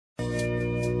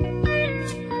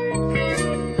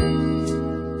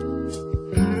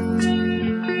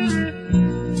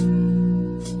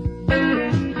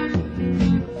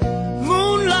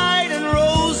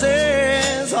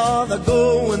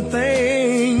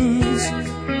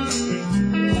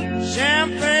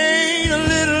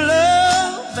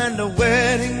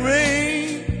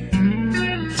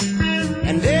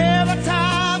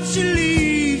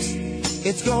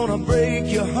it's gonna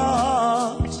break your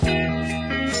heart.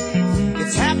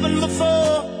 It's happened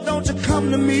before, don't you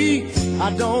come to me,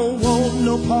 I don't want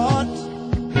no part.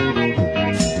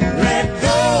 Let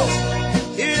go,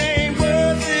 it ain't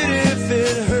worth it if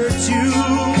it hurts you.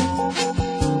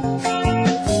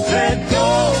 Let go,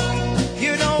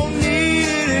 you don't need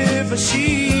it if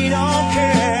she don't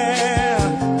care.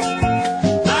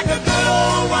 Like a good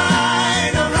old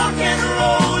wine, a rock and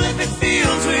roll, if it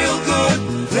feels real good,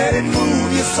 let it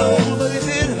move your soul. But if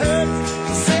it hurts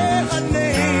to say her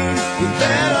name, you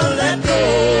better let go.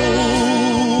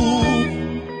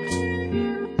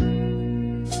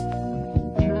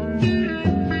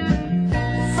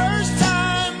 First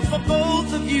time for both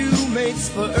of you mates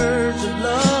for urgent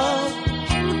love.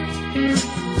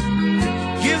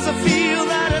 Gives a feel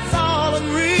that it's all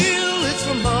unreal, it's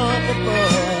from up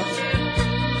above.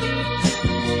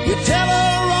 You tell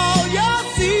her all your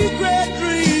secret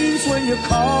dreams when you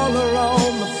call her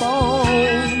on the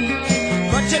phone.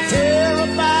 But you're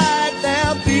terrified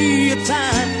there'll be a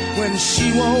time when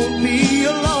she won't be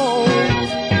alone.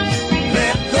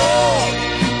 Let go,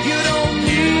 you don't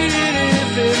need it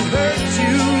if it hurts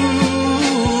you.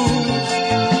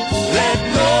 Let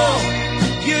go,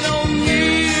 you don't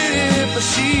need it if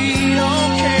she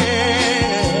don't care.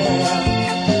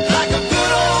 Like a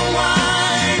good old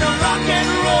wine, a rock and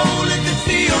roll, if it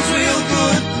feels real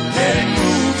good, let it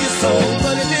move your soul.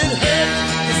 But if it hurts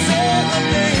to say her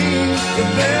name, you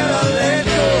better let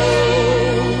go.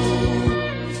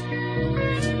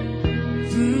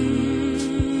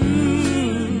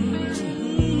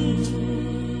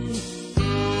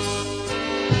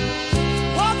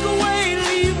 Walk away,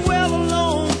 leave well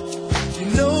alone, you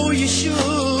know you should.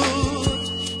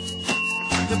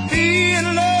 To be in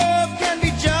love can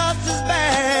be just as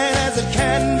bad as it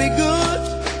can be good.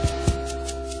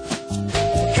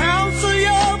 Counsel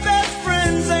your best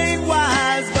friends ain't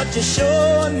wise, but you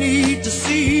sure need to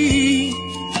see.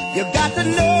 You got to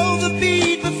know the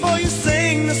beat before you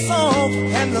sing the song,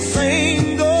 and the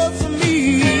same goes